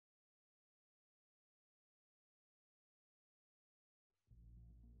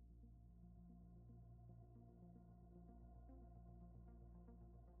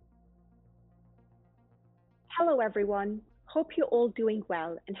Hello, everyone. Hope you're all doing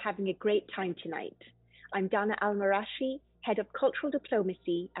well and having a great time tonight. I'm Dana Al-Marashi, Head of Cultural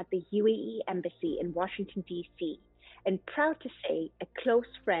Diplomacy at the UAE Embassy in Washington, D.C., and proud to say a close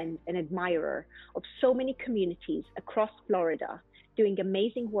friend and admirer of so many communities across Florida doing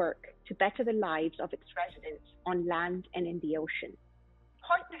amazing work to better the lives of its residents on land and in the ocean.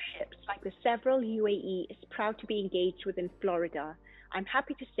 Partnerships like the several UAE is proud to be engaged with in Florida, I'm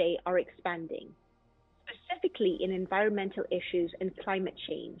happy to say are expanding, specifically in environmental issues and climate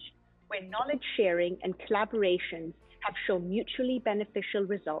change, where knowledge sharing and collaborations have shown mutually beneficial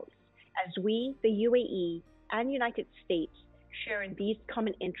results as we, the UAE and United States, share in these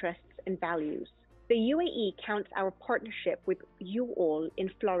common interests and values. The UAE counts our partnership with you all in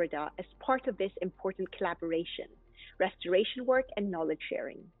Florida as part of this important collaboration, restoration work and knowledge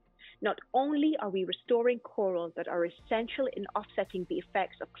sharing. Not only are we restoring coral that are essential in offsetting the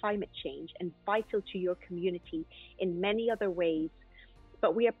effects of climate change and vital to your community in many other ways,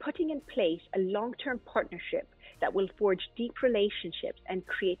 but we are putting in place a long-term partnership that will forge deep relationships and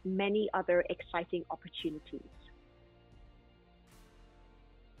create many other exciting opportunities.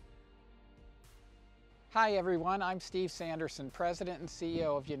 Hi everyone, I'm Steve Sanderson, President and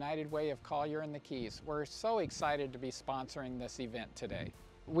CEO of United Way of Collier and the Keys. We're so excited to be sponsoring this event today.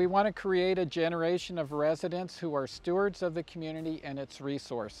 We want to create a generation of residents who are stewards of the community and its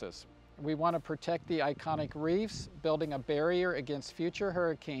resources. We want to protect the iconic reefs, building a barrier against future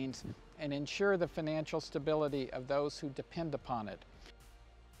hurricanes, and ensure the financial stability of those who depend upon it.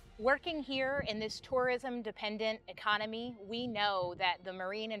 Working here in this tourism-dependent economy, we know that the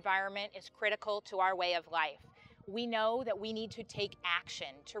marine environment is critical to our way of life. We know that we need to take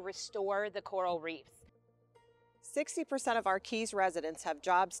action to restore the coral reefs. 60% of our Keys residents have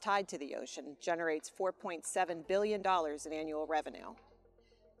jobs tied to the ocean, generates $4.7 billion in annual revenue.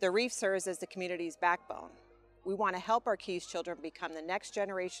 The reef serves as the community's backbone. We want to help our Keys children become the next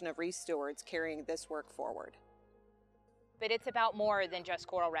generation of reef stewards carrying this work forward. But it's about more than just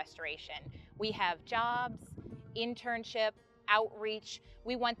coral restoration. We have jobs, internship, outreach.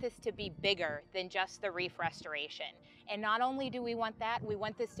 We want this to be bigger than just the reef restoration. And not only do we want that, we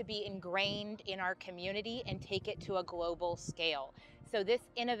want this to be ingrained in our community and take it to a global scale. So this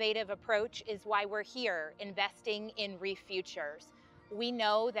innovative approach is why we're here investing in Reef Futures. We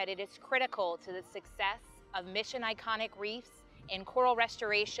know that it is critical to the success of mission iconic reefs and coral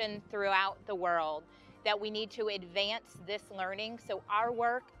restoration throughout the world, that we need to advance this learning so our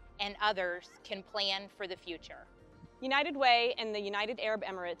work and others can plan for the future. United Way and the United Arab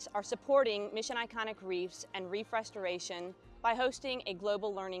Emirates are supporting mission iconic reefs and reef restoration by hosting a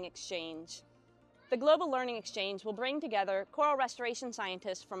global learning exchange. The Global Learning Exchange will bring together coral restoration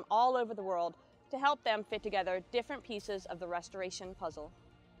scientists from all over the world to help them fit together different pieces of the restoration puzzle.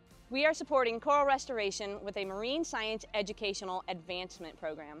 We are supporting coral restoration with a marine science educational advancement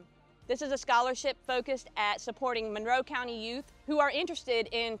program. This is a scholarship focused at supporting Monroe County youth who are interested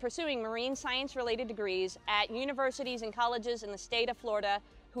in pursuing marine science-related degrees at universities and colleges in the state of Florida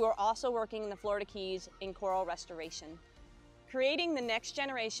who are also working in the Florida Keys in coral restoration. Creating the next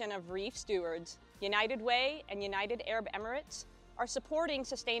generation of reef stewards, United Way and United Arab Emirates are supporting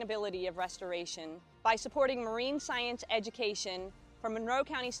sustainability of restoration by supporting marine science education for Monroe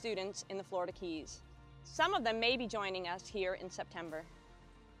County students in the Florida Keys. Some of them may be joining us here in September.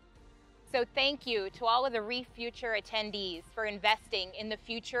 So thank you to all of the Reef Future attendees for investing in the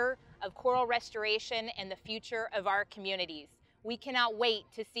future of coral restoration and the future of our communities. We cannot wait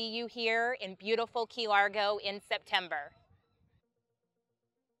to see you here in beautiful Key Largo in September.